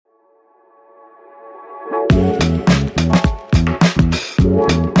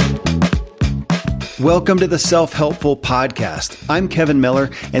Welcome to the Self-Helpful Podcast. I'm Kevin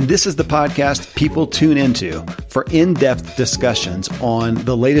Miller, and this is the podcast people tune into for in-depth discussions on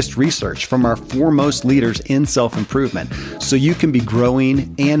the latest research from our foremost leaders in self-improvement, so you can be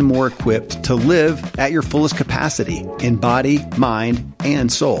growing and more equipped to live at your fullest capacity in body, mind,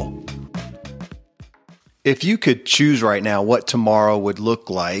 and soul. If you could choose right now what tomorrow would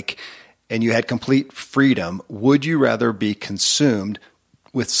look like and you had complete freedom, would you rather be consumed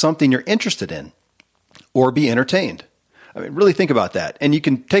with something you're interested in or be entertained? I mean, really think about that. And you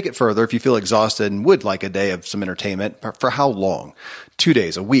can take it further if you feel exhausted and would like a day of some entertainment. For how long? 2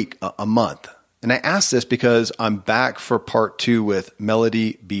 days, a week, a month? And I ask this because I'm back for part 2 with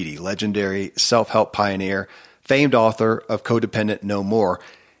Melodie Beattie, legendary self-help pioneer, famed author of Codependent No More.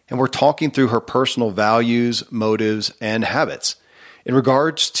 And we're talking through her personal values, motives, and habits. In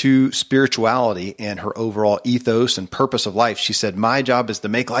regards to spirituality and her overall ethos and purpose of life, she said, "My job is to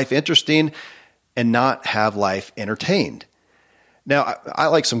make life interesting and not have life entertained." Now, I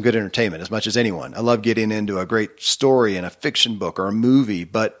like some good entertainment as much as anyone. I love getting into a great story in a fiction book or a movie,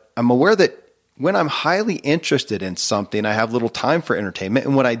 but I'm aware that when I'm highly interested in something, I have little time for entertainment.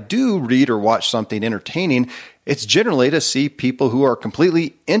 And when I do read or watch something entertaining, it's generally to see people who are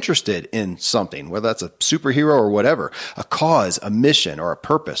completely interested in something, whether that's a superhero or whatever, a cause, a mission, or a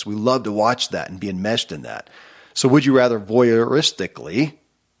purpose. We love to watch that and be enmeshed in that. So would you rather voyeuristically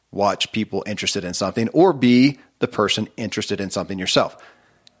watch people interested in something or be the person interested in something yourself?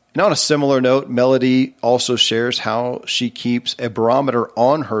 And on a similar note, Melodie also shares how she keeps a barometer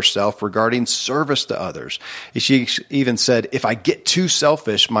on herself regarding service to others. She even said, "If I get too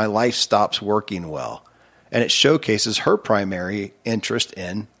selfish, my life stops working well." And it showcases her primary interest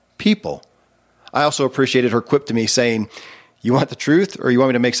in people. I also appreciated her quip to me saying, "You want the truth or you want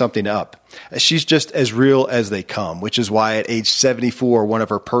me to make something up?" She's just as real as they come, which is why at age 74, one of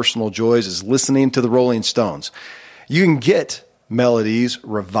her personal joys is listening to the Rolling Stones. You can get Melodie's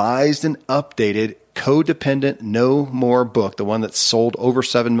revised and updated Codependent No More book, the one that's sold over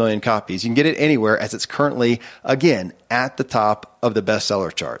 7 million copies. You can get it anywhere as it's currently, again, at the top of the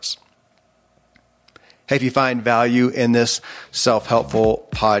bestseller charts. Hey, if you find value in this self-helpful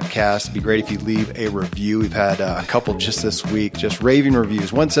podcast, it'd be great if you leave a review. We've had a couple just this week, just raving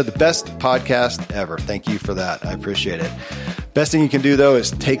reviews. One said, "The best podcast ever." Thank you for that. I appreciate it. Best thing you can do, though,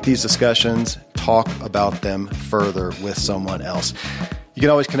 is take these discussions, talk about them further with someone else. You can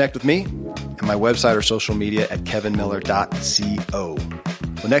always connect with me at my website or social media at kevinmiller.co.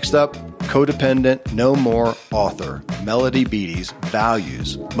 Well, next up, Codependent No More author Melodie Beattie's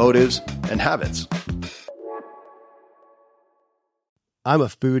values, motives, and habits. I'm a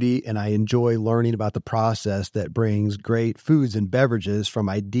foodie and I enjoy learning about the process that brings great foods and beverages from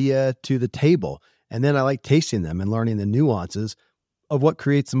idea to the table. And then I like tasting them and learning the nuances of what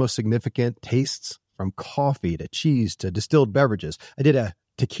creates the most significant tastes, from coffee to cheese to distilled beverages. I did a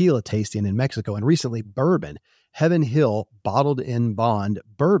tequila tasting in Mexico and recently bourbon. Heaven Hill bottled in bond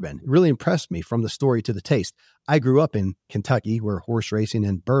bourbon really impressed me from the story to the taste. I grew up in Kentucky where horse racing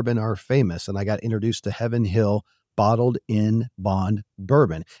and bourbon are famous, and I got introduced to Heaven Hill bottled in bond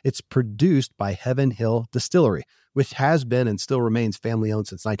bourbon. It's produced by Heaven Hill Distillery, which has been and still remains family owned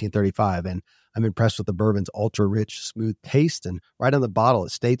since 1935. And I'm impressed with the bourbon's ultra rich, smooth taste. And right on the bottle,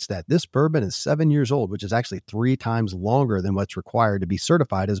 it states that this bourbon is 7 years old, which is actually 3 times longer than what's required to be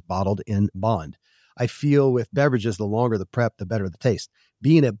certified as bottled in bond. I feel with beverages, the longer the prep, the better the taste.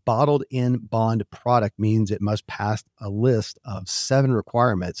 Being a bottled in bond product means it must pass a list of 7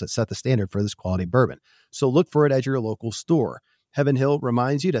 requirements that set the standard for this quality bourbon. So look for it at your local store. Heaven Hill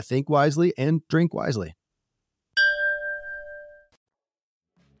reminds you to think wisely and drink wisely.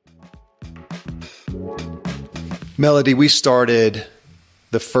 Melodie, we started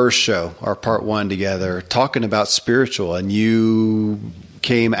the first show, our part 1 together, talking about spiritual, and you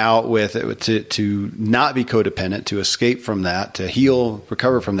came out with it to not be codependent, to escape from that, to heal,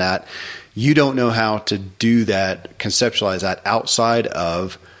 recover from that. You don't know how to do that, conceptualize that outside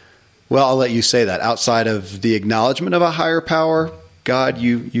of, well, I'll let you say that, outside of the acknowledgement of a higher power. God,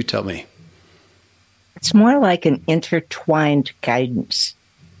 you tell me. It's more like an intertwined guidance.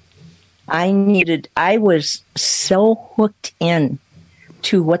 I was so hooked in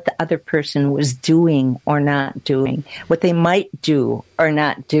to what the other person was doing or not doing, what they might do or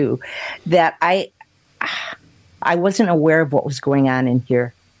not do, that I wasn't aware of what was going on in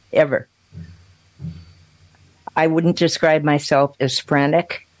here ever. I wouldn't describe myself as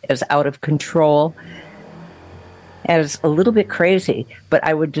frantic, as out of control, as a little bit crazy, but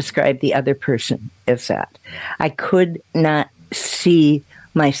I would describe the other person as that. I could not see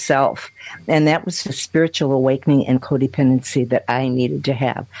myself. And that was the spiritual awakening and codependency that I needed to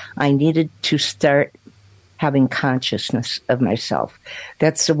have. I needed to start having consciousness of myself.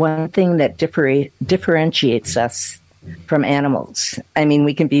 That's the one thing that differentiates us from animals. I mean,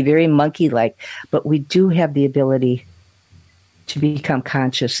 we can be very monkey-like, but we do have the ability to become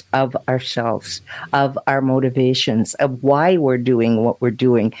conscious of ourselves, of our motivations, of why we're doing what we're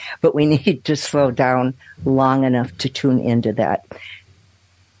doing. But we need to slow down long enough to tune into that.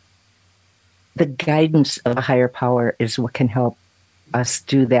 The guidance of a higher power is what can help us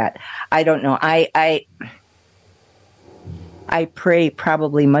do that. I don't know. I pray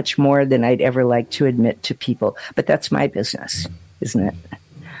probably much more than I'd ever like to admit to people, but that's my business, isn't it?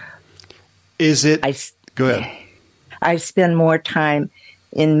 Is it? Go ahead. I spend more time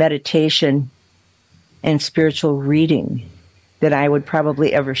in meditation and spiritual reading than I would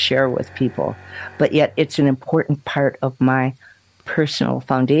probably ever share with people, but yet it's an important part of my personal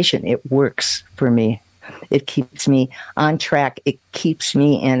foundation. It works for me. It keeps me on track. It keeps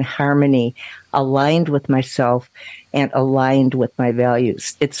me in harmony, aligned with myself and aligned with my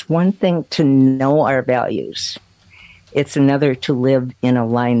values. It's one thing to know our values. It's another to live in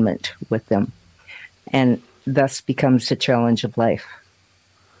alignment with them. And thus becomes the challenge of life.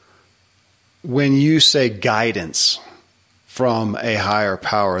 When you say guidance from a higher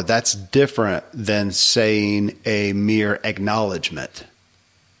power, that's different than saying a mere acknowledgement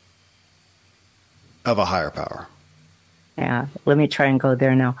of a higher power. Yeah, let me try and go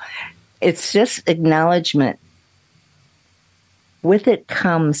there now. It's just acknowledgement. With it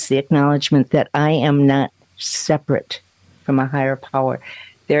comes the acknowledgement that I am not separate from a higher power.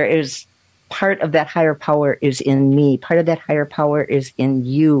 There is part of that higher power is in me. Part of that higher power is in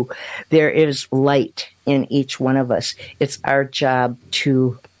you. There is light in each one of us. It's our job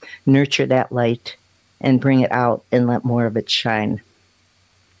to nurture that light and bring it out and let more of it shine.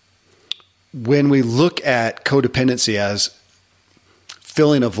 When we look at codependency as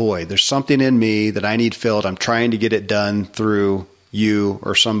filling a void, there's something in me that I need filled. I'm trying to get it done through you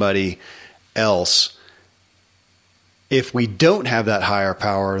or somebody else. If we don't have that higher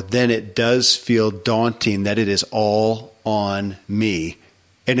power, then it does feel daunting that it is all on me.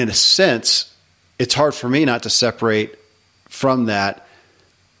 And in a sense, it's hard for me not to separate from that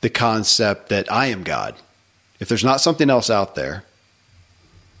the concept that I am God. If there's not something else out there,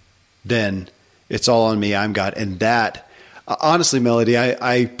 then it's all on me. I'm God. And that, honestly, Melodie,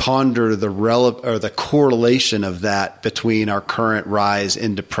 I ponder the correlation of that between our current rise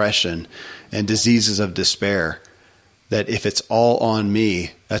in depression and diseases of despair. That if it's all on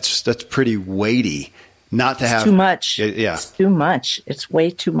me, that's pretty weighty. Not to have too much. Yeah, it's too much. It's way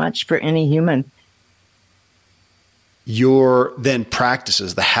too much for any human. Your then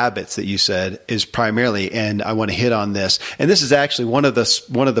practices, the habits that you said is primarily, and I want to hit on this. And this is actually one of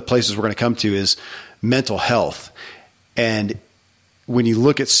the places we're going to come to is mental health. And when you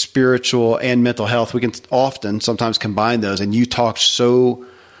look at spiritual and mental health, we can sometimes combine those. And you talked so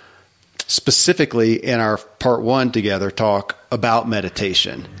specifically in our part one together, talk about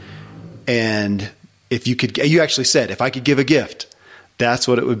meditation. And you actually said, if I could give a gift, that's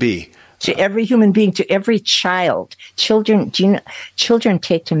what it would be. To every human being, to every child. Children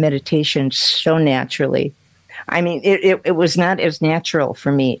take to meditation so naturally. I mean, it was not as natural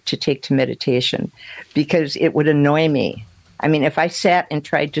for me to take to meditation because it would annoy me. I mean, if I sat and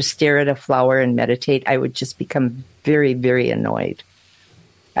tried to stare at a flower and meditate, I would just become very, very annoyed.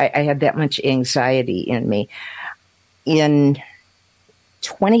 I had that much anxiety in me. In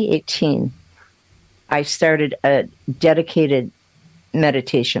 2018, I started a dedicated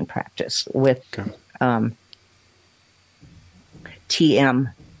meditation practice with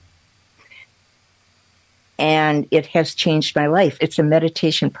TM. And it has changed my life. It's a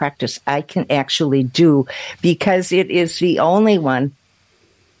meditation practice I can actually do because it is the only one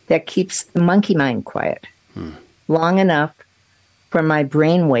that keeps the monkey mind quiet long enough for my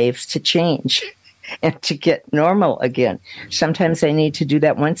brain waves to change and to get normal again. Sometimes I need to do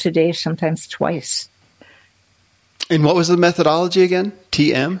that once a day, sometimes twice. And what was the methodology again?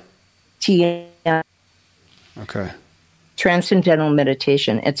 TM? TM. Okay. Transcendental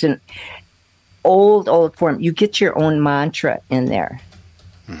meditation. It's an old form. You get your own mantra in there.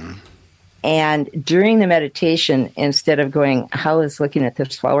 Mm-hmm. And during the meditation, instead of going, how is looking at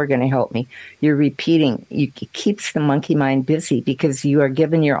this flower going to help me? You're repeating. It keeps the monkey mind busy because you are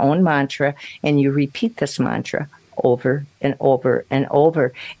given your own mantra and you repeat this mantra over and over and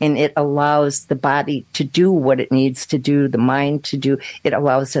over. And it allows the body to do what it needs to do, the mind to do. It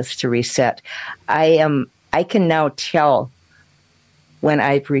allows us to reset. I can now tell when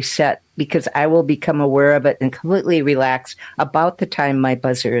I've reset because I will become aware of it and completely relax about the time my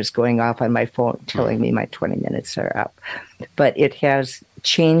buzzer is going off on my phone telling me my 20 minutes are up. But it has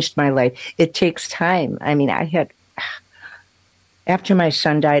changed my life. It takes time. I mean, after my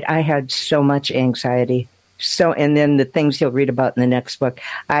son died, I had so much anxiety. And then the things you'll read about in the next book,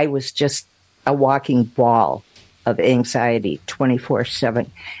 I was just a walking ball of anxiety 24/7.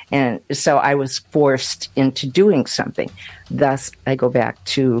 And so I was forced into doing something. Thus, I go back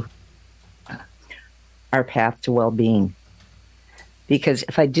to our path to well-being. Because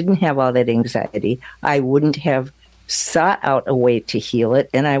if I didn't have all that anxiety, I wouldn't have sought out a way to heal it,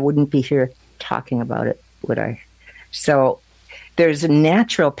 and I wouldn't be here talking about it, would I? So there's a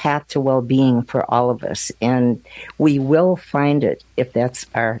natural path to well-being for all of us, and we will find it if that's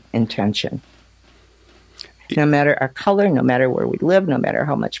our intention. No matter our color, no matter where we live, no matter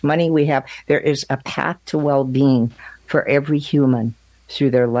how much money we have, there is a path to well-being for every human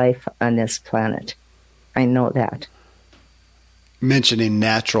through their life on this planet. I know that. Mentioning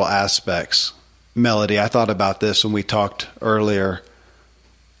natural aspects, Melodie, I thought about this when we talked earlier.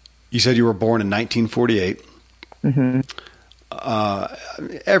 You said you were born in 1948. Mm-hmm.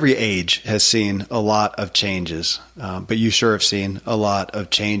 Every age has seen a lot of changes, but you sure have seen a lot of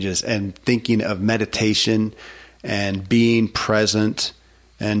changes. And thinking of meditation and being present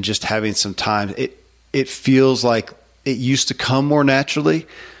and just having some time, it feels like it used to come more naturally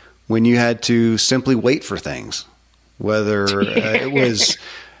when you had to simply wait for things, whether it was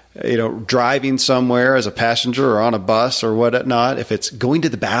driving somewhere as a passenger or on a bus or whatnot. If it's going to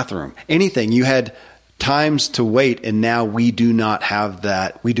the bathroom, anything, you had times to wait, and now we do not have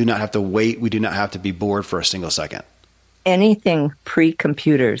that. We do not have to wait. We do not have to be bored for a single second. Anything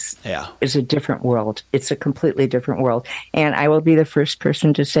pre-computers is a different world. It's a completely different world. And I will be the first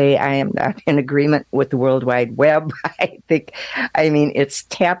person to say I am not in agreement with the World Wide Web. I mean, it's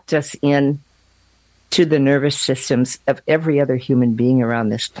tapped us in to the nervous systems of every other human being around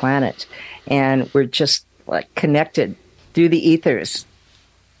this planet. And we're just like connected through the ethers.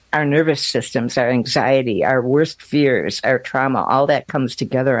 Our nervous systems, our anxiety, our worst fears, our trauma, all that comes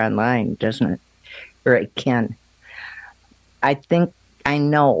together online, doesn't it? Or it can. I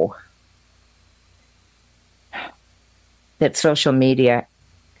know that social media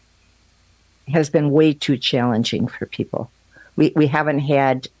has been way too challenging for people. We haven't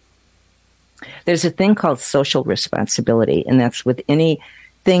had, there's a thing called social responsibility, and that's with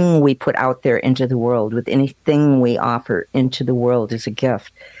anything we put out there into the world, with anything we offer into the world as a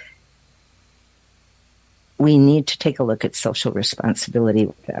gift. We need to take a look at social responsibility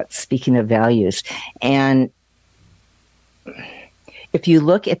with that, speaking of values. And if you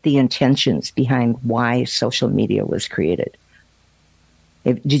look at the intentions behind why social media was created,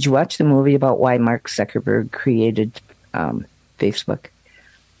 did you watch the movie about why Mark Zuckerberg created Facebook?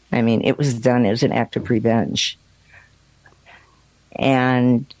 I mean, it was done as an act of revenge.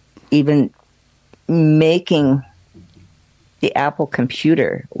 And even making the Apple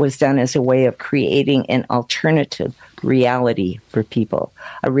computer was done as a way of creating an alternative reality for people,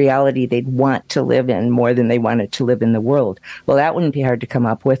 a reality they'd want to live in more than they wanted to live in the world. Well, that wouldn't be hard to come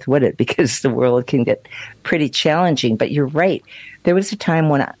up with, would it? Because the world can get pretty challenging. But you're right. There was a time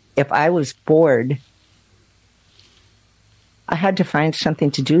when if I was bored, I had to find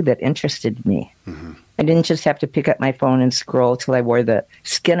something to do that interested me. Mm-hmm. I didn't just have to pick up my phone and scroll till I wore the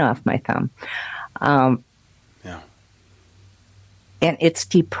skin off my thumb. And it's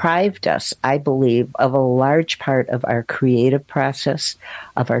deprived us, I believe, of a large part of our creative process,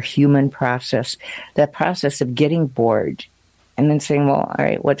 of our human process, that process of getting bored and then saying, well, all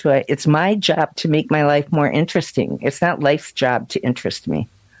right, it's my job to make my life more interesting. It's not life's job to interest me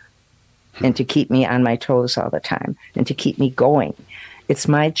and to keep me on my toes all the time and to keep me going. It's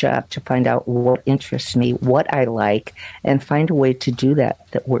my job to find out what interests me, what I like, and find a way to do that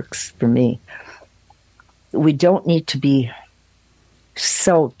works for me. We don't need to be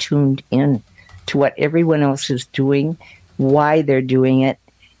so tuned in to what everyone else is doing, why they're doing it,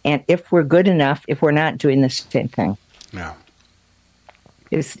 and if we're good enough, if we're not doing the same thing. Yeah.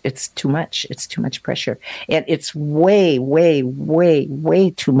 It's too much. It's too much pressure. And it's way, way, way, way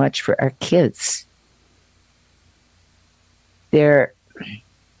too much for our kids. The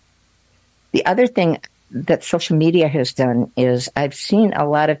other thing that social media has done is I've seen a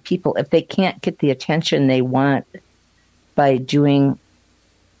lot of people, if they can't get the attention they want by doing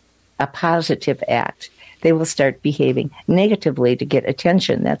a positive act, they will start behaving negatively to get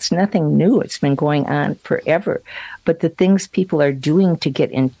attention. That's nothing new. It's been going on forever. But the things people are doing to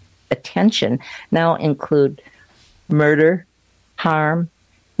get attention now include murder, harm,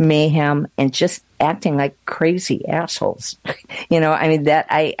 mayhem, and just acting like crazy assholes. I mean, that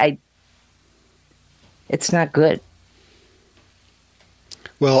I It's not good.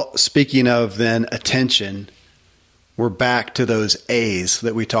 Well, speaking of then attention, we're back to those A's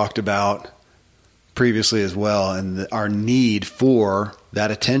that we talked about previously as well, and our need for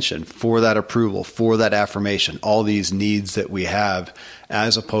that attention, for that approval, for that affirmation, all these needs that we have,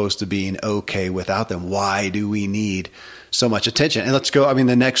 as opposed to being okay without them. Why do we need so much attention? And let's go. I mean,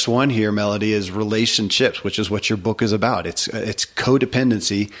 the next one here, Melodie, is relationships, which is what your book is about. It's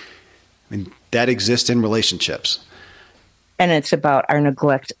codependency. I mean, that exists in relationships. And it's about our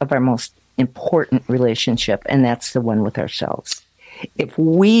neglect of our most important relationship, and that's the one with ourselves. If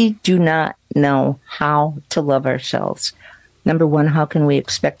we do not know how to love ourselves, number one, how can we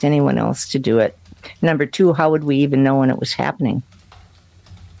expect anyone else to do it? Number two, how would we even know when it was happening?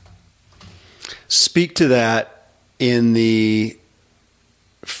 Speak to that in the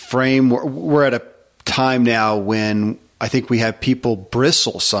frame. We're at a time now when I think we have people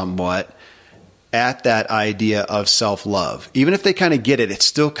bristle somewhat at that idea of self-love. Even if they kind of get it, it's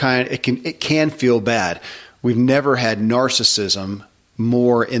still it can feel bad. We've never had narcissism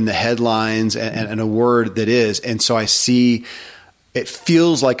more in the headlines and a word that is. And so I see it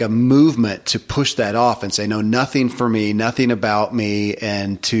feels like a movement to push that off and say, no, nothing for me, nothing about me,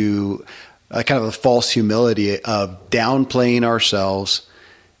 and to kind of a false humility of downplaying ourselves.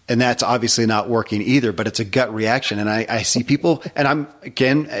 And that's obviously not working either, but it's a gut reaction. And I see people, and I'm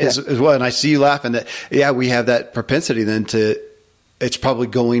again as well, and I see you laughing that, yeah, we have that propensity then it's probably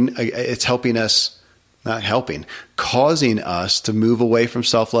it's helping us, not helping, causing us to move away from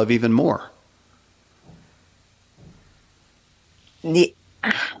self-love even more.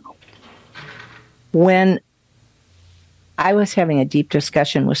 When I was having a deep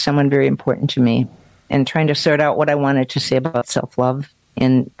discussion with someone very important to me and trying to sort out what I wanted to say about self-love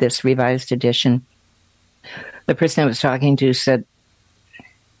in this revised edition, the person I was talking to said,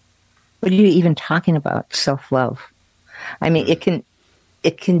 what are you even talking about, self-love? I mean, it can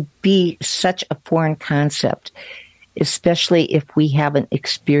be such a foreign concept, especially if we haven't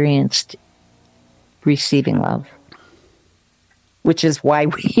experienced receiving love, which is why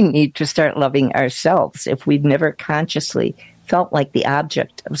we need to start loving ourselves. If we've never consciously felt like the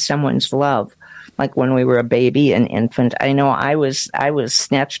object of someone's love, like when we were a baby, an infant. I know I was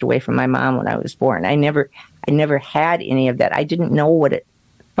snatched away from my mom when I was born. I never had any of that. I didn't know what it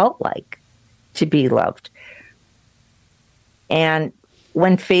felt like to be loved. And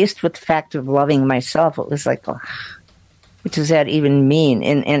when faced with the fact of loving myself, it was like, oh, what does that even mean?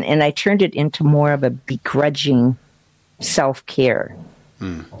 And I turned it into more of a begrudging self-care.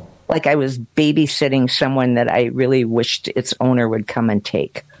 Like I was babysitting someone that I really wished its owner would come and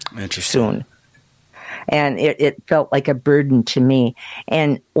take soon. And it felt like a burden to me.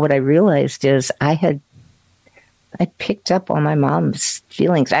 And what I realized is I picked up on my mom's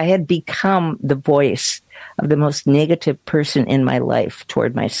feelings. I had become the voice of the most negative person in my life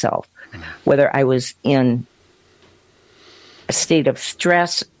toward myself, whether I was in a state of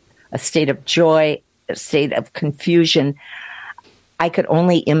stress, a state of joy, a state of confusion. I could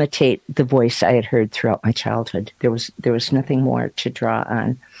only imitate the voice I had heard throughout my childhood. There was nothing more to draw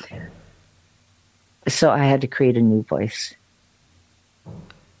on. So I had to create a new voice.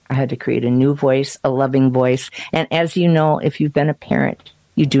 I had to create a new voice, a loving voice. And as you know, if you've been a parent,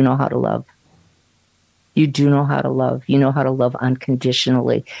 you do know how to love. You do know how to love. You know how to love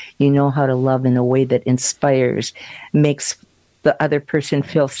unconditionally. You know how to love in a way that inspires, makes the other person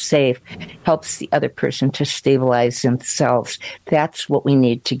feel safe, helps the other person to stabilize themselves. That's what we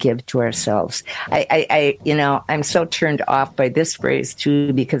need to give to ourselves. I'm so turned off by this phrase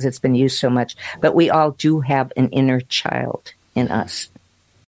too, because it's been used so much, but we all do have an inner child in us.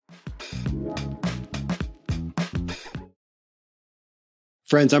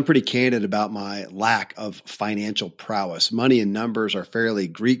 Friends, I'm pretty candid about my lack of financial prowess. Money and numbers are fairly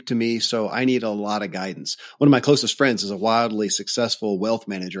Greek to me, so I need a lot of guidance. One of my closest friends is a wildly successful wealth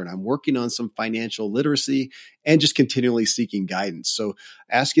manager, and I'm working on some financial literacy and just continually seeking guidance. So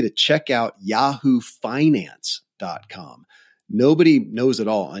I ask you to check out yahoofinance.com. Nobody knows it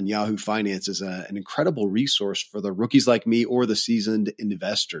all, and Yahoo Finance is an incredible resource for the rookies like me or the seasoned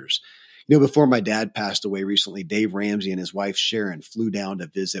investors. You know, before my dad passed away recently, Dave Ramsey and his wife Sharon flew down to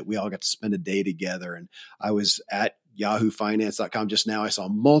visit. We all got to spend a day together, and I was at yahoofinance.com just now. I saw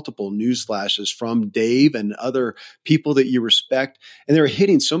multiple news flashes from Dave and other people that you respect, and they're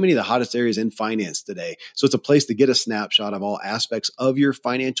hitting so many of the hottest areas in finance today. So it's a place to get a snapshot of all aspects of your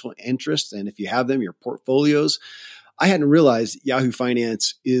financial interests, and if you have them, your portfolios. I hadn't realized Yahoo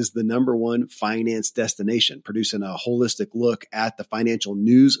Finance is the #1 finance destination, producing a holistic look at the financial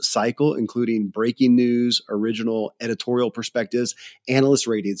news cycle, including breaking news, original editorial perspectives, analyst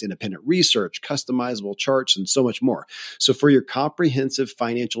ratings, independent research, customizable charts, and so much more. So for your comprehensive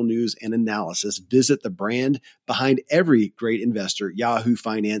financial news and analysis, visit the brand behind every great investor,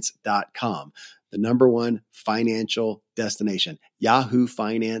 yahoofinance.com, the #1 financial destination,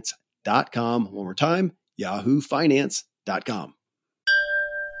 yahoofinance.com. One more time, yahoofinance.com.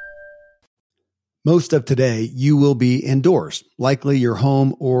 Most of today, you will be indoors, likely your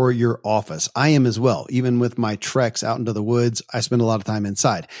home or your office. I am as well. Even with my treks out into the woods, I spend a lot of time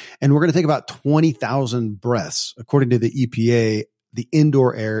inside. And we're going to take about 20,000 breaths. According to the EPA, the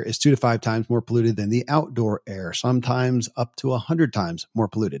indoor air is 2 to 5 times more polluted than the outdoor air, sometimes up to 100 times more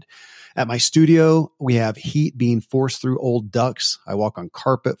polluted. At my studio, we have heat being forced through old ducts. I walk on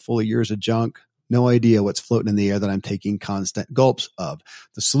carpet full of years of junk. No idea what's floating in the air that I'm taking constant gulps of.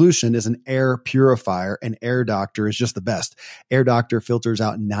 The solution is an air purifier, and Air Doctor is just the best. Air Doctor filters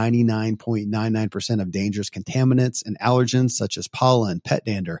out 99.99% of dangerous contaminants and allergens such as pollen, pet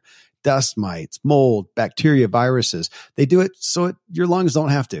dander, dust mites, mold, bacteria, viruses. They do it so your lungs don't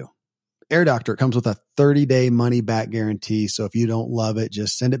have to. Air Doctor comes with a 30-day money-back guarantee, so if you don't love it,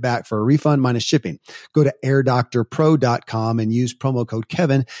 just send it back for a refund minus shipping. Go to airdoctorpro.com and use promo code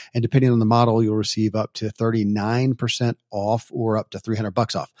Kevin, and depending on the model, you'll receive up to 39% off or up to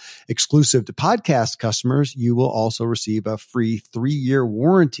 $300 off. Exclusive to podcast customers, you will also receive a free 3-year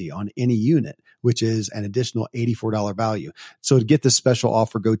warranty on any unit, which is an additional $84 value. So to get this special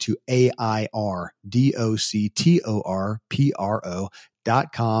offer, go to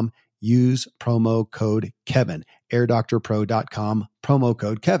airdoctorpro.com. Use promo code Kevin, airdoctorpro.com, promo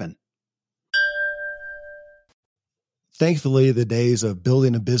code Kevin. Thankfully, the days of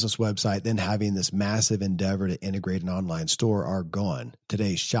building a business website, then having this massive endeavor to integrate an online store are gone.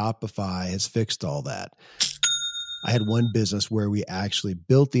 Today, Shopify has fixed all that. I had one business where we actually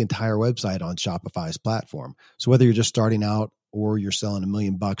built the entire website on Shopify's platform. So whether you're just starting out or you're selling $1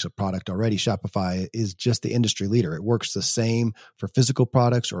 million of product already, Shopify is just the industry leader. It works the same for physical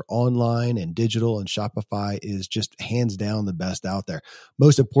products or online and digital, and Shopify is just hands down the best out there.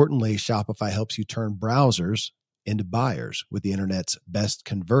 Most importantly, Shopify helps you turn browsers into buyers with the internet's best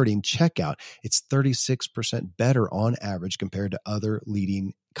converting checkout. It's 36% better on average compared to other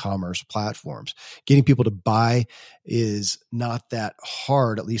leading commerce platforms. Getting people to buy is not that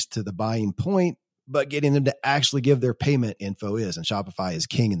hard, at least to the buying point, but getting them to actually give their payment info is, and Shopify is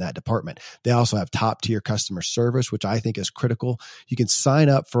king in that department. They also have top tier customer service, which I think is critical. You can sign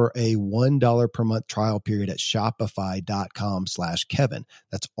up for a $1 per month trial period at shopify.com/Kevin.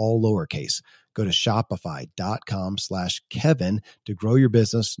 That's all lowercase. Go to shopify.com/Kevin to grow your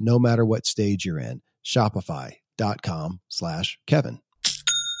business no matter what stage you're in. Shopify.com/Kevin.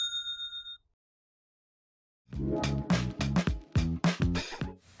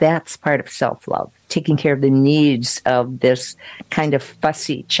 That's part of self-love, taking care of the needs of this kind of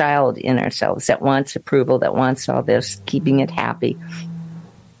fussy child in ourselves that wants approval, that wants all this, keeping it happy.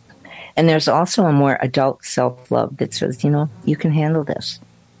 And there's also a more adult self-love that says, you can handle this.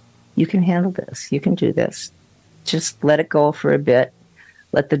 You can handle this. You can do this. Just let it go for a bit.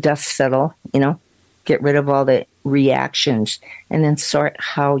 Let the dust settle, get rid of all the reactions, and then sort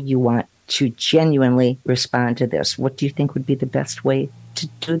how you want to genuinely respond to this. What do you think would be the best way to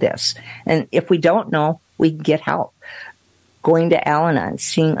do this? And if we don't know, we can get help. Going to Al-Anon,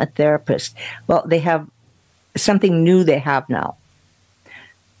 seeing a therapist. Well, they have something new they have now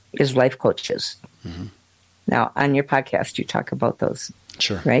is life coaches. Mm-hmm. Now, on your podcast, you talk about those.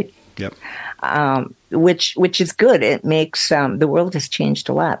 Sure. Right? Yep. Which is good. It makes, the world has changed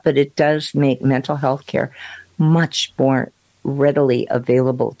a lot, but it does make mental health care much more readily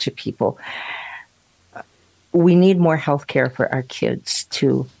available to people. We need more health care for our kids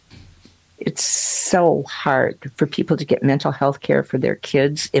too. It's so hard for people to get mental health care for their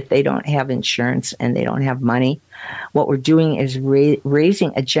kids if they don't have insurance and they don't have money. What we're doing is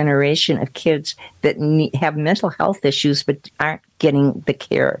raising a generation of kids that have mental health issues but aren't getting the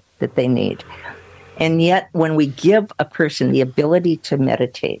care that they need. And yet, when we give a person the ability to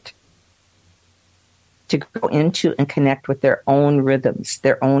meditate, to go into and connect with their own rhythms,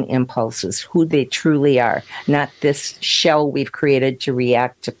 their own impulses, who they truly are, not this shell we've created to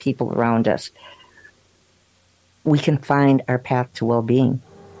react to people around us, we can find our path to well-being.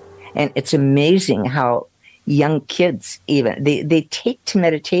 And it's amazing how young kids even, they take to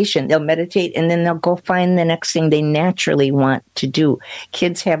meditation. They'll meditate and then they'll go find the next thing they naturally want to do.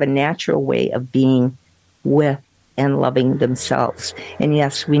 Kids have a natural way of being with and loving themselves. And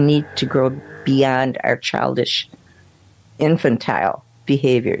yes, we need to grow beyond our childish infantile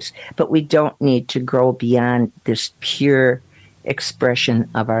behaviors, but we don't need to grow beyond this pure expression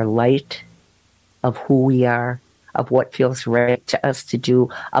of our light, of who we are, of what feels right to us to do,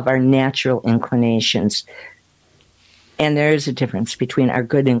 of our natural inclinations. And there is a difference between our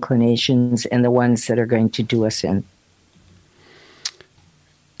good inclinations and the ones that are going to do us in.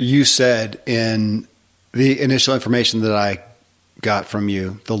 You said in the initial information that I got from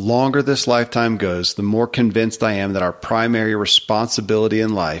you, the longer this lifetime goes, the more convinced I am that our primary responsibility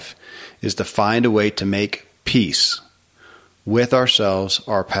in life is to find a way to make peace with ourselves,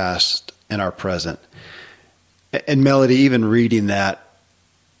 our past, and our present. And Melodie, even reading that,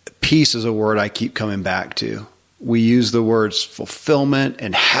 peace is a word I keep coming back to. We use the words fulfillment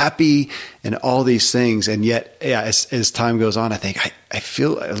and happy and all these things. And yet, as time goes on, I think I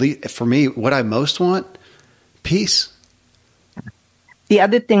feel, at least for me, what I most want, peace. The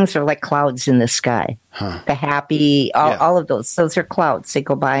other things are like clouds in the sky. The happy, all of those. Those are clouds. They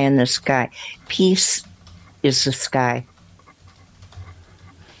go by in the sky. Peace is the sky.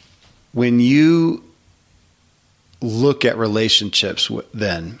 When you look at relationships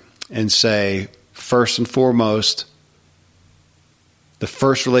then and say, first and foremost, the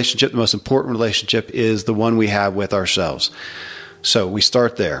first relationship, the most important relationship is the one we have with ourselves. So we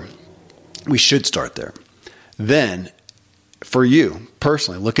start there. We should start there. Then, for you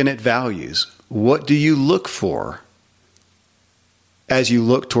personally, looking at values, what do you look for as you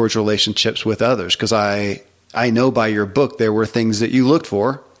look towards relationships with others? Because I know by your book there were things that you looked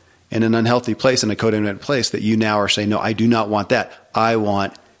for in an unhealthy place, in a codependent place, that you now are saying, no, I do not want that. I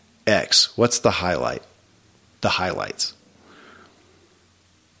want X. What's the highlight? The highlights.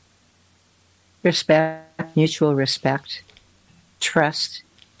 Respect, mutual respect, trust,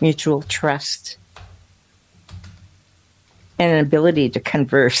 mutual trust, and an ability to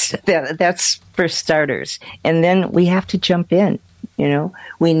converse. That's for starters. And then we have to jump in.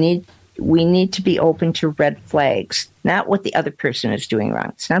 We need to be open to red flags, not what the other person is doing wrong.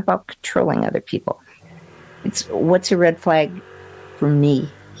 It's not about controlling other people. It's what's a red flag for me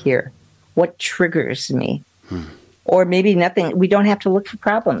here? What triggers me? Or maybe nothing. We don't have to look for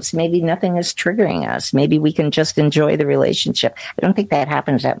problems. Maybe nothing is triggering us. Maybe we can just enjoy the relationship. I don't think that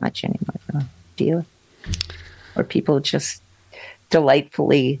happens that much anymore. Do you? Or people just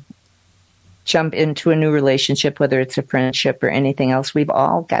delightfully jump into a new relationship, whether it's a friendship or anything else. We've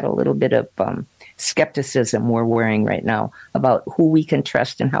all got a little bit of skepticism we're wearing right now about who we can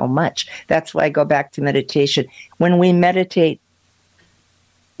trust and how much. That's why I go back to meditation. When we meditate,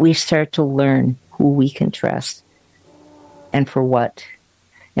 we start to learn who we can trust and for what.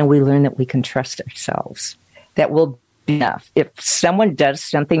 And we learn that we can trust ourselves. That will be enough. If someone does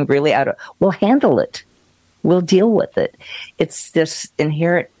something really we'll handle it. We'll deal with it. It's this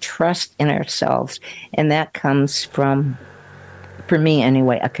inherent trust in ourselves. And that comes from, for me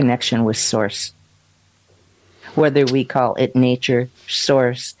anyway, a connection with Source. Whether we call it nature,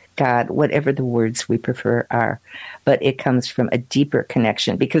 Source, God, whatever the words we prefer are. But it comes from a deeper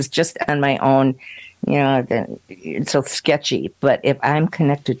connection. Because just on my own, it's so sketchy. But if I'm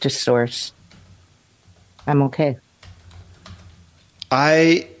connected to Source, I'm okay.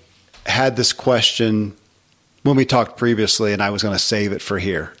 I had this question when we talked previously, and I was going to save it for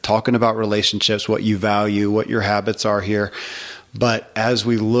here, talking about relationships, what you value, what your habits are here. But as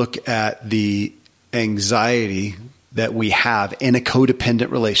we look at the anxiety that we have in a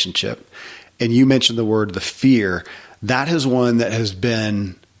codependent relationship, and you mentioned the word, the fear, that is one that has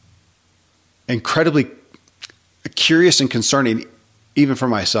been incredibly curious and concerning, even for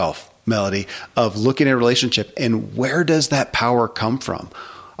myself, Melodie, of looking at a relationship and where does that power come from?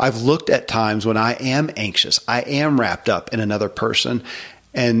 I've looked at times when I am anxious, I am wrapped up in another person,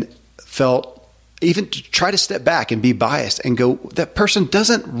 and felt even to try to step back and be biased and go, that person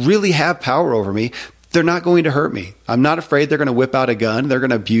doesn't really have power over me. They're not going to hurt me. I'm not afraid they're going to whip out a gun. They're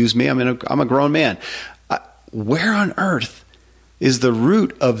going to abuse me. I'm a grown man. Where on earth is the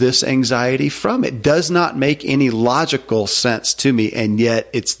root of this anxiety from? It does not make any logical sense to me, and yet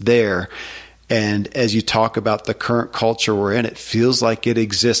it's there. And as you talk about the current culture we're in, it feels like it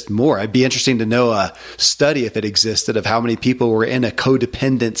exists more. It'd be interesting to know a study, if it existed, of how many people were in a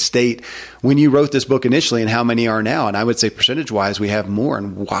codependent state when you wrote this book initially and how many are now. And I would say percentage-wise, we have more.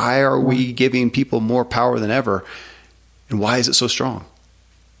 And why are we giving people more power than ever? And why is it so strong?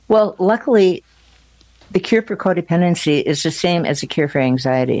 Well, luckily, the cure for codependency is the same as the cure for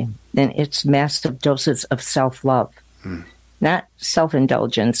anxiety. And it's massive doses of self-love. Not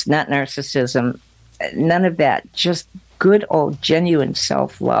self-indulgence, not narcissism, none of that. Just good old genuine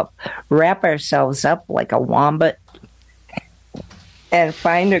self-love. Wrap ourselves up like a wombat and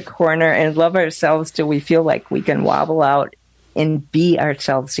find a corner and love ourselves till we feel like we can wobble out and be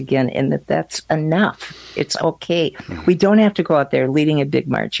ourselves again, and that's enough. It's okay. We don't have to go out there leading a big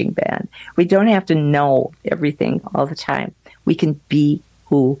marching band. We don't have to know everything all the time. We can be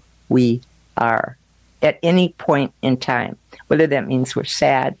who we are at any point in time, whether that means we're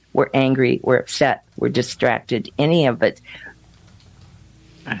sad, we're angry, we're upset, we're distracted, any of it.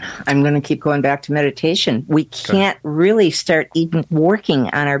 I'm going to keep going back to meditation. We can't really start even working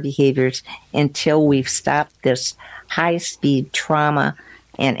on our behaviors until we've stopped this high-speed trauma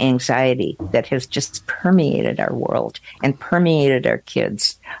and anxiety that has just permeated our world and permeated our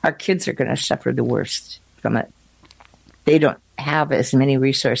kids. Our kids are going to suffer the worst from it. They don't have as many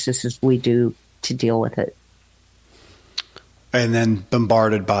resources as we do to deal with it. And then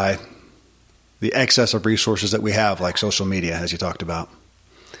bombarded by the excess of resources that we have, like social media, as you talked about.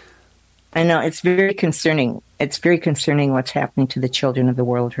 I know, it's very concerning. It's very concerning what's happening to the children of the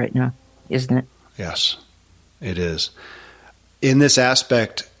world right now, isn't it? Yes, it is. In this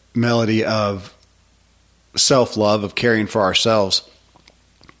aspect, Melodie, of self-love, of caring for ourselves,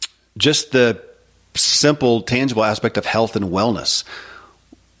 just the simple, tangible aspect of health and wellness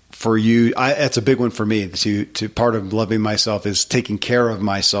for you, that's a big one for me. To part of loving myself is taking care of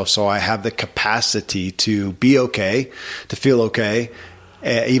myself, so I have the capacity to be okay, to feel okay,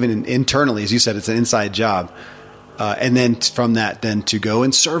 even internally. As you said, it's an inside job. And then from that, then to go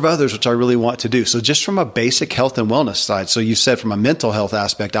and serve others, which I really want to do. So just from a basic health and wellness side. So you said from a mental health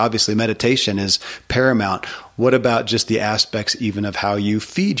aspect, obviously meditation is paramount. What about just the aspects even of how you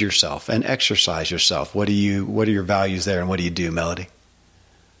feed yourself and exercise yourself? What are your values there, and what do you do, Melodie?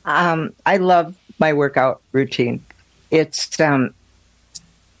 I love my workout routine. It's the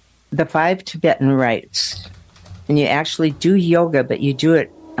 5 Tibetan rites. And you actually do yoga, but you do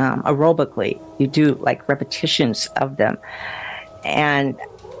it aerobically. You do like repetitions of them. And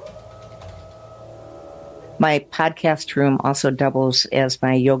my podcast room also doubles as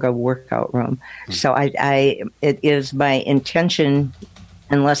my yoga workout room. So it is my intention,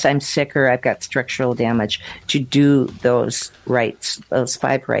 unless I'm sick or I've got structural damage, to do those rites, those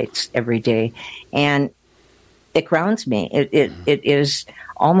 5 rites every day. And it grounds me. It is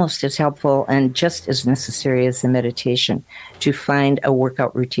almost as helpful and just as necessary as the meditation to find a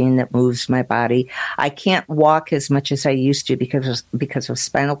workout routine that moves my body. I can't walk as much as I used to because of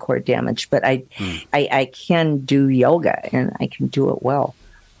spinal cord damage, but I can do yoga, and I can do it well.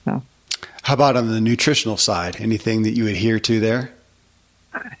 So. How about on the nutritional side? Anything that you adhere to there?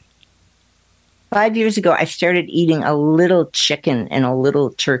 5 years ago, I started eating a little chicken and a little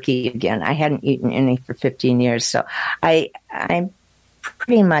turkey again. I hadn't eaten any for 15 years, so I'm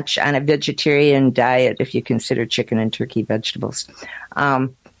pretty much on a vegetarian diet, if you consider chicken and turkey vegetables. I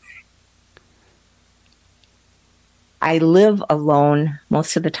live alone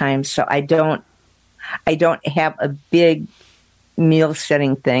most of the time, so I don't have a big meal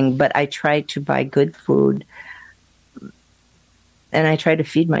setting thing, but I try to buy good food, and I try to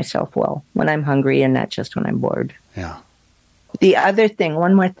feed myself well when I'm hungry and not just when I'm bored. Yeah. The other thing,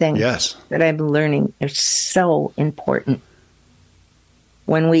 one more thing, yes, that I'm learning is so important.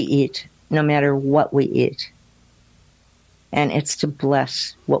 When we eat, no matter what we eat, and it's to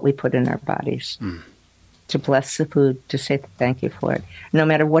bless what we put in our bodies, to bless the food, to say thank you for it. No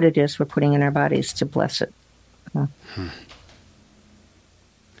matter what it is we're putting in our bodies, to bless it.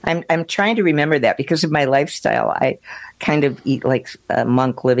 I'm trying to remember that because of my lifestyle. I kind of eat like a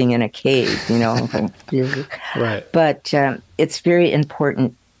monk living in a cave, you know. Right. But it's very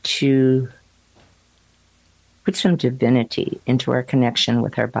important to put some divinity into our connection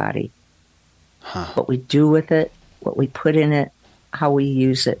with our body. What we do with it, what we put in it, how we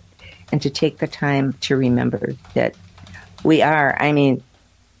use it, and to take the time to remember that we are. I mean,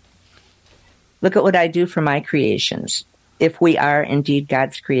 look at what I do for my creations. If we are indeed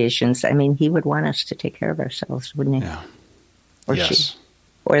God's creations, I mean, He would want us to take care of ourselves, wouldn't He? Yeah. Or she.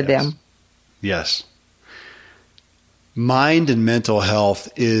 Or them. Yes. Mind and mental health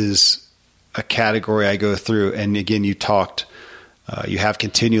is a category I go through. And again, you have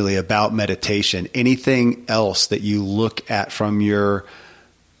continually about meditation. Anything else that you look at from your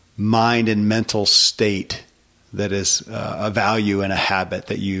mind and mental state that is a value and a habit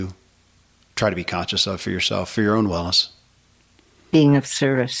that you try to be conscious of for yourself, for your own wellness? Being of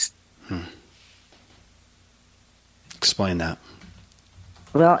service. Explain that.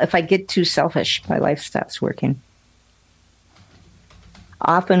 Well, if I get too selfish, my life stops working.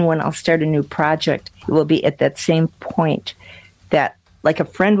 Often when I'll start a new project, it will be at that same point that, like, a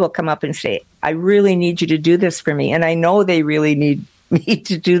friend will come up and say, I really need you to do this for me. And I know they really need me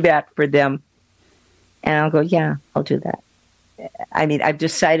to do that for them. And I'll go, yeah, I'll do that. I mean, I've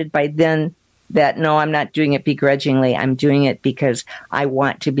decided by then that no, I'm not doing it begrudgingly. I'm doing it because I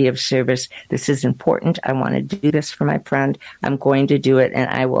want to be of service. This is important. I want to do this for my friend. I'm going to do it, and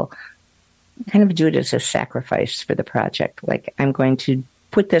I will kind of do it as a sacrifice for the project. Like, I'm going to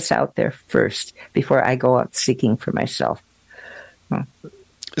put this out there first before I go out seeking for myself.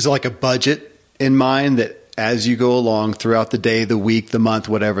 Is it like a budget in mind that as you go along throughout the day, the week, the month,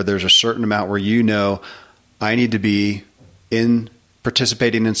 whatever, there's a certain amount where you know I need to be in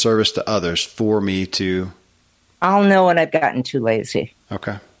participating in service to others for me to... I'll know when I've gotten too lazy.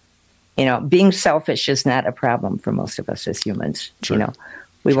 Okay. You know, being selfish is not a problem for most of us as humans. True. You know,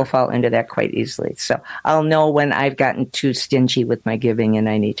 we will fall into that quite easily. So I'll know when I've gotten too stingy with my giving and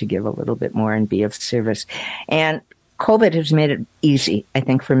I need to give a little bit more and be of service. And COVID has made it easy, I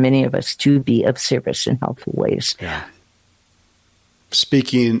think, for many of us to be of service in helpful ways. Yeah.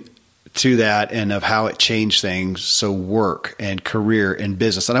 Speaking to that and of how it changed things, so work and career and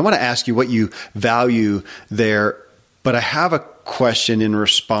business. And I want to ask you what you value there, but I have a question in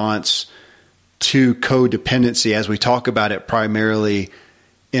response to codependency as we talk about it primarily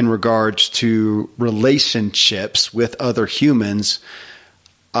in regards to relationships with other humans.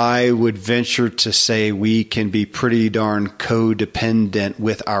 I would venture to say we can be pretty darn codependent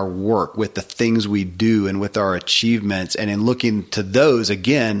with our work, with the things we do and with our achievements. And in looking to those,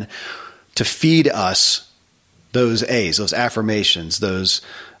 again, to feed us those A's, those affirmations, those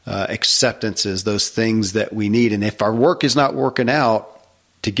acceptances, those things that we need. And if our work is not working out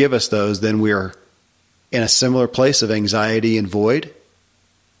to give us those, then we're in a similar place of anxiety and void.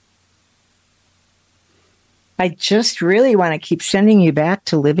 I just really want to keep sending you back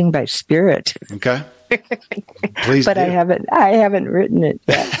to living by spirit. Okay. Please but do. I haven't written it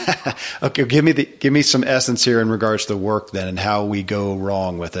yet. Okay, give me some essence here in regards to work then and how we go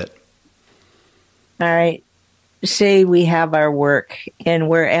wrong with it. All right. Say we have our work and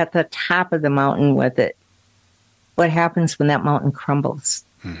we're at the top of the mountain with it. What happens when that mountain crumbles?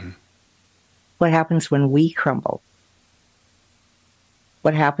 Mm-hmm. What happens when we crumble?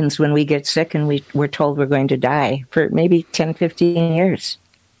 What happens when we get sick and we're told we're going to die for maybe 10, 15 years,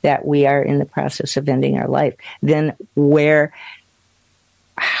 that we are in the process of ending our life? Then where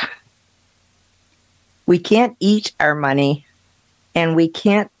we can't eat our money and we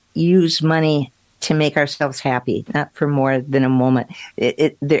can't use money to make ourselves happy, not for more than a moment.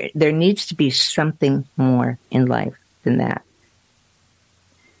 There needs to be something more in life than that.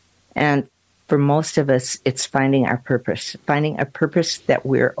 And for most of us, it's finding our purpose, finding a purpose that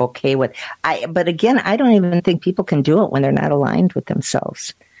we're okay with. But again, I don't even think people can do it when they're not aligned with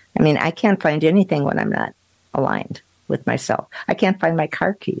themselves. I mean, I can't find anything when I'm not aligned with myself. I can't find my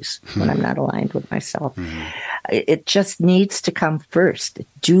car keys when I'm not aligned with myself. It just needs to come first.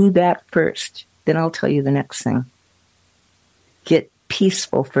 Do that first. Then I'll tell you the next thing. Get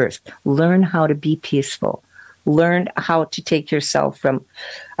peaceful first. Learn how to be peaceful. Learn how to take yourself from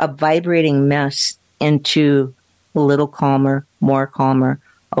a vibrating mess into a little calmer, more calmer.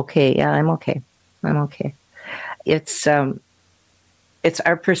 Okay, yeah, I'm okay. I'm okay. It's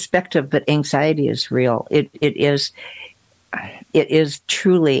our perspective, but anxiety is real. It is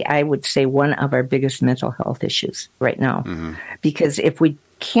truly, I would say, one of our biggest mental health issues right now. Mm-hmm. Because if we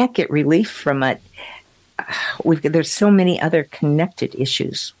can't get relief from it, there's so many other connected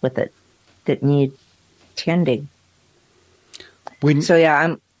issues with it that need tending. So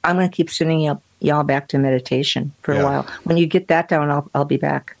yeah, I'm going to keep sending y'all back to meditation for a while. When you get that down, I'll be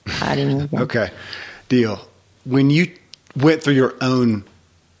back hiding again. Okay, deal. When you went through your own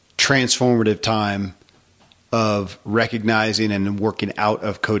transformative time of recognizing and working out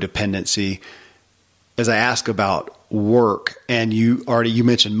of codependency, as I ask about work, and you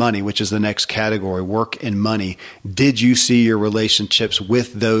mentioned money, which is the next category, work and money. Did you see your relationships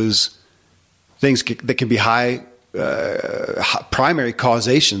with those things that can be primary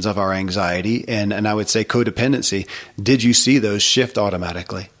causations of our anxiety and I would say codependency? Did you see those shift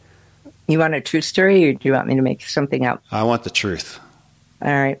automatically? You want a true story, or do you want me to make something up? I want the truth.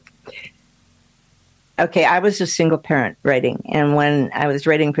 All right. Okay, I was a single parent writing, and when I was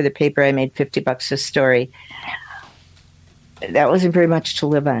writing for the paper, I made $50 a story. That wasn't very much to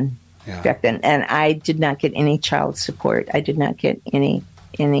live on back then, and I did not get any child support. I did not get any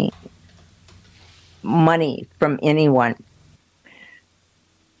money from anyone.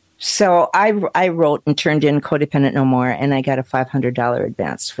 So I wrote and turned in Codependent No More, and I got a $500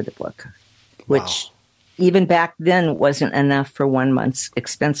 advance for the book, which even back then wasn't enough for 1 month's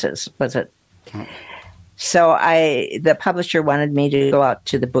expenses, was it? So the publisher wanted me to go out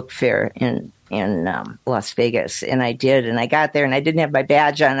to the book fair in in Las Vegas, and I did, and I got there, and I didn't have my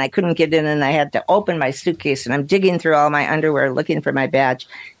badge on. I couldn't get in, and I had to open my suitcase, and I'm digging through all my underwear looking for my badge,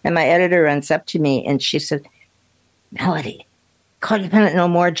 and my editor runs up to me, and she said, "Melodie, Codependent No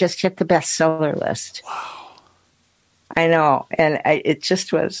More just hit the bestseller list." Wow. I know, and it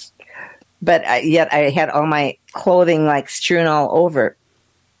just was, but yet I had all my clothing like strewn all over.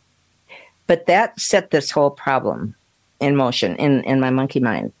 But that set this whole problem in motion in my monkey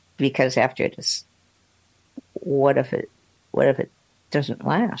mind. Because after this, what if it doesn't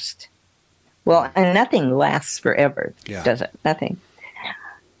last? Well, and nothing lasts forever, does it? Nothing.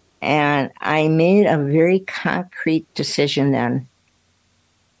 And I made a very concrete decision then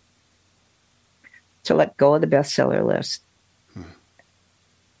to let go of the bestseller list,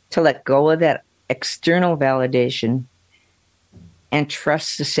 to let go of that external validation, and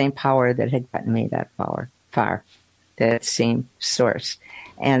trust the same power that had gotten me that far, that same source.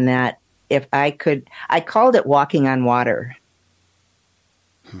 And that if I called it walking on water,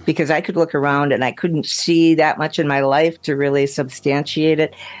 because I could look around and I couldn't see that much in my life to really substantiate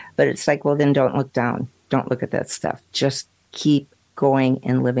it. But it's like, well, then don't look down. Don't look at that stuff. Just keep going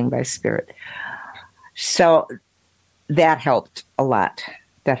and living by spirit. So that helped a lot.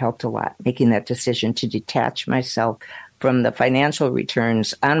 Making that decision to detach myself from the financial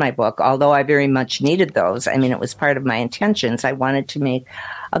returns on my book, although I very much needed those. I mean, it was part of my intentions. I wanted to make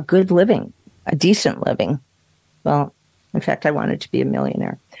a good living, a decent living. Well, in fact, I wanted to be a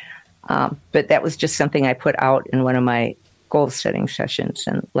millionaire. But that was just something I put out in one of my goal-setting sessions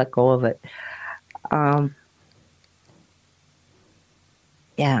and let go of it.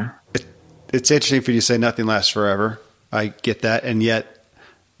 Yeah. It's interesting for you to say nothing lasts forever. I get that. And yet,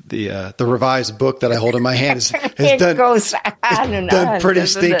 the revised book that I hold in my hand has done pretty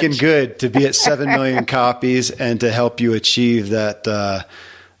stinking good to be at 7 million copies and to help you achieve that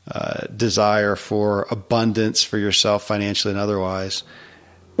desire for abundance for yourself financially and otherwise.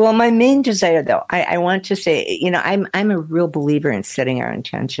 Well, my main desire, though, I want to say, I'm a real believer in setting our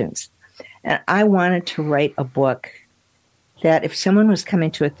intentions. And I wanted to write a book that if someone was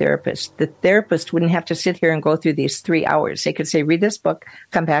coming to a therapist, the therapist wouldn't have to sit here and go through these 3 hours. They could say, read this book,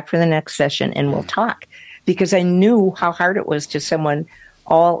 come back for the next session, and we'll talk. Because I knew how hard it was to someone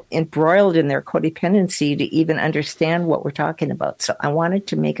all embroiled in their codependency to even understand what we're talking about. So I wanted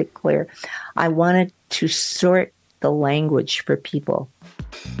to make it clear. I wanted to sort the language for people.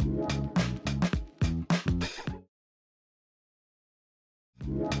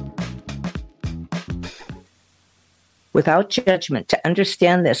 Without judgment, to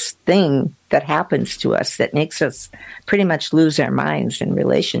understand this thing that happens to us that makes us pretty much lose our minds in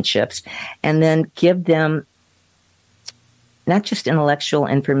relationships, and then give them not just intellectual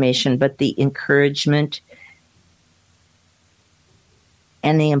information, but the encouragement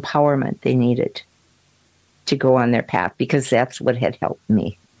and the empowerment they needed to go on their path, because that's what had helped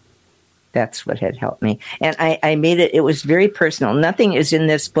me. That's what had helped me. And I made it was very personal. Nothing is in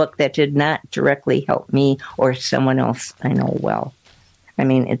this book that did not directly help me or someone else I know well. I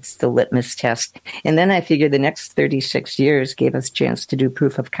mean, it's the litmus test. And then I figured the next 36 years gave us a chance to do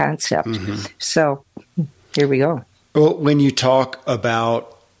proof of concept. Mm-hmm. So here we go. Well, when you talk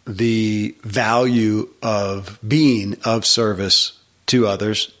about the value of being of service to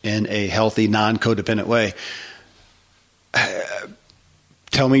others in a healthy, non-codependent way,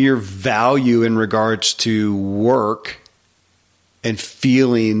 tell me your value in regards to work and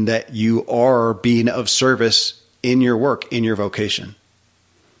feeling that you are being of service in your work, in your vocation.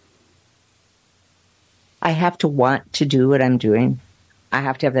 I have to want to do what I'm doing. I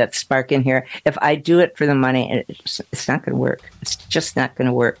have to have that spark in here. If I do it for the money, it's not going to work. It's just not going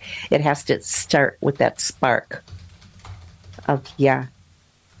to work. It has to start with that spark of,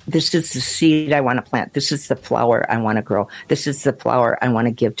 this is the seed I want to plant. This is the flower I want to grow. This is the flower I want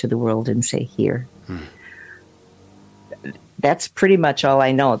to give to the world and say, here. That's pretty much all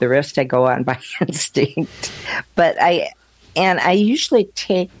I know. The rest I go on by instinct. But I usually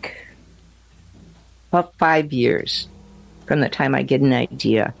take about 5 years from the time I get an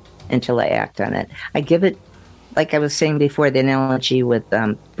idea until I act on it. I give it, like I was saying before, the analogy with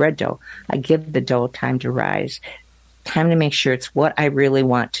bread dough. I give the dough time to rise. Time to make sure it's what I really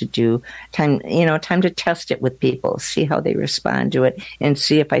want to do. Time to test it with people, see how they respond to it, and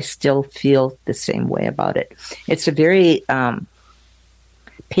see if I still feel the same way about it. It's a very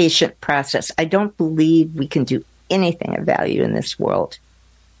patient process. I don't believe we can do anything of value in this world.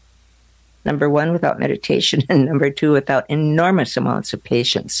 Number one, without meditation, and number two, without enormous amounts of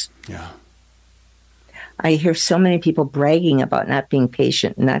patience. Yeah. I hear so many people bragging about not being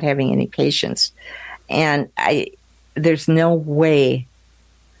patient, not having any patience, and there's no way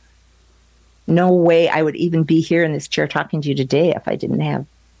No way I would even be here in this chair talking to you today if I didn't have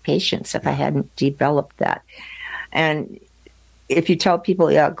patience, if I hadn't developed that. And if you tell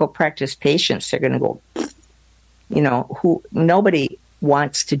people, yeah, go practice patience, they're going to go, nobody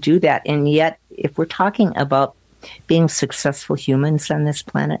wants to do that. And yet, if we're talking about being successful humans on this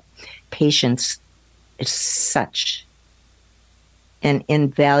planet, patience is such an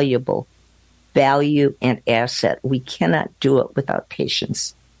invaluable value and asset. We cannot do it without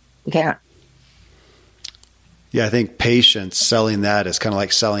patience. We can't. Yeah, I think patience, selling that is kind of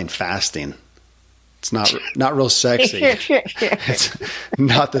like selling fasting. It's not real sexy. It's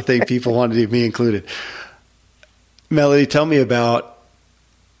not the thing people want to do, me included. Melodie, tell me about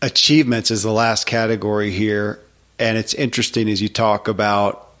achievements as the last category here. And it's interesting as you talk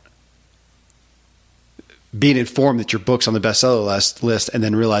about being informed that your book's on the bestseller list and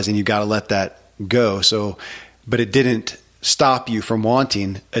then realizing you got to let that go. So, but it didn't stop you from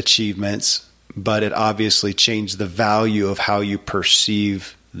wanting achievements, but it obviously changed the value of how you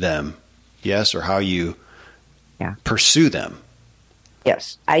perceive them. Yes. Or how you pursue them.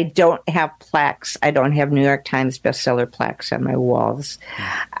 Yes. I don't have plaques. I don't have New York Times bestseller plaques on my walls.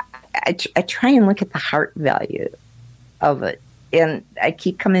 I try and look at the heart value of it. And I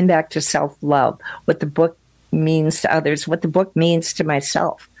keep coming back to self-love, what the book means to others, what the book means to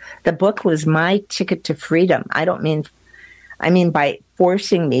myself. The book was my ticket to freedom. I mean by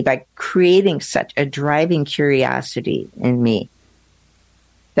forcing me, by creating such a driving curiosity in me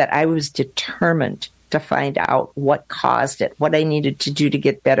that I was determined to find out what caused it, what I needed to do to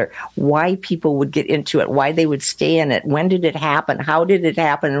get better, why people would get into it, why they would stay in it, when did it happen, how did it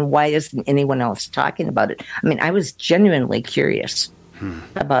happen, and why isn't anyone else talking about it? I mean, I was genuinely curious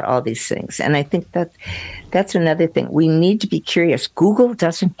about all these things. And I think that's another thing. We need to be curious. Google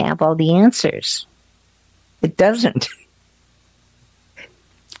doesn't have all the answers. It doesn't.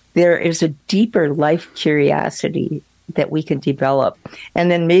 There is a deeper life curiosity that we can develop.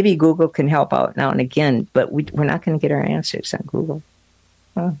 And then maybe Google can help out now and again, but we're not going to get our answers on Google.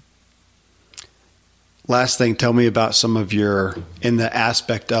 Oh. Last thing, tell me about some of in the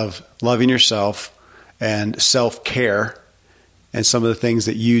aspect of loving yourself and self-care and some of the things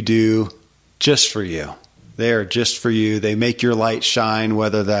that you do just for you. They are just for you. They make your light shine,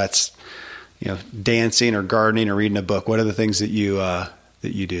 whether that's, dancing or gardening or reading a book. What are the things that you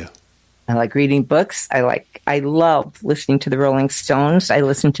do? I like reading books. I love listening to the Rolling Stones. I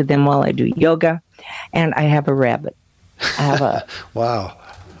listen to them while I do yoga, and I have a rabbit. I have a wow.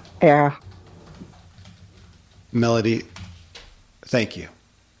 Yeah. Melodie, thank you.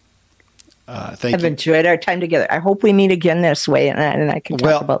 I've enjoyed our time together. I hope we meet again this way, and I can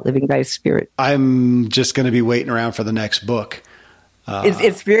talk about living by spirit. I'm just going to be waiting around for the next book.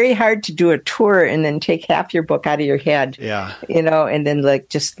 It's very hard to do a tour and then take half your book out of your head, and then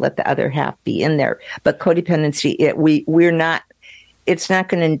just let the other half be in there. But codependency, it's not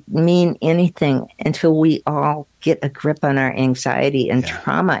going to mean anything until we all get a grip on our anxiety and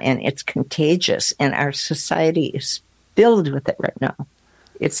trauma, and it's contagious, and our society is filled with it right now.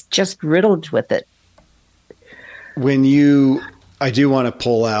 It's just riddled with it. I do want to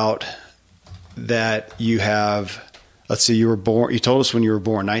pull out that you have, let's see, you told us when you were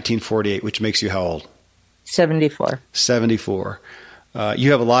born, 1948, which makes you how old? 74. 74. You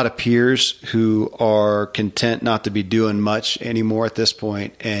have a lot of peers who are content not to be doing much anymore at this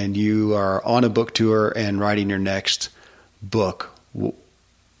point, and you are on a book tour and writing your next book.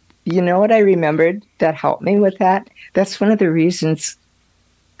 You know what I remembered that helped me with that? That's one of the reasons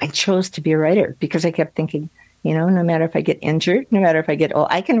I chose to be a writer, because I kept thinking, no matter if I get injured, no matter if I get old,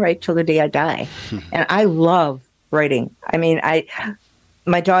 I can write till the day I die. And I love writing. I mean,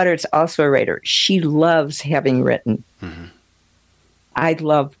 my daughter is also a writer. She loves having written. Mm-hmm. I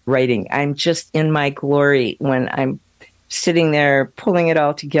love writing. I'm just in my glory when I'm sitting there pulling it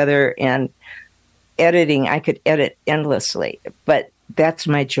all together and editing. I could edit endlessly, but that's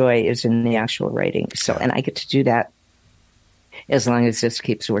my joy, is in the actual writing. So, and I get to do that as long as this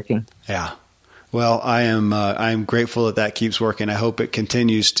keeps working. Yeah. Well, I'm grateful that keeps working. I hope it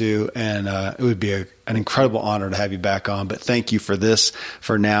continues to, and it would be an incredible honor to have you back on. But thank you for this,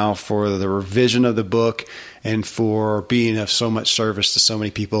 for now, for the revision of the book, and for being of so much service to so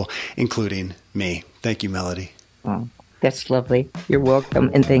many people, including me. Thank you, Melodie. Oh, that's lovely. You're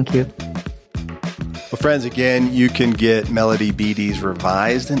welcome, and thank you. Well, friends, again, you can get Melodie Beattie's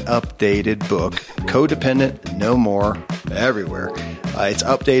revised and updated book, Codependent No More, everywhere. It's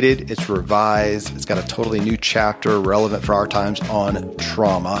updated, it's revised, it's got a totally new chapter relevant for our times on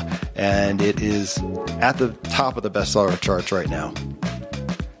trauma, and it is at the top of the bestseller charts right now.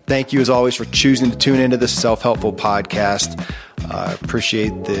 Thank you, as always, for choosing to tune into this self-helpful podcast.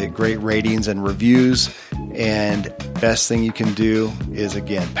 Appreciate the great ratings and reviews. And best thing you can do is,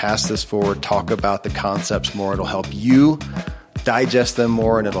 again, pass this forward, talk about the concepts more. It'll help you digest them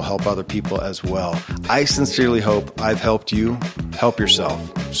more, and it'll help other people as well. I sincerely hope I've helped you help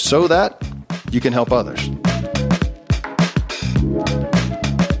yourself so that you can help others.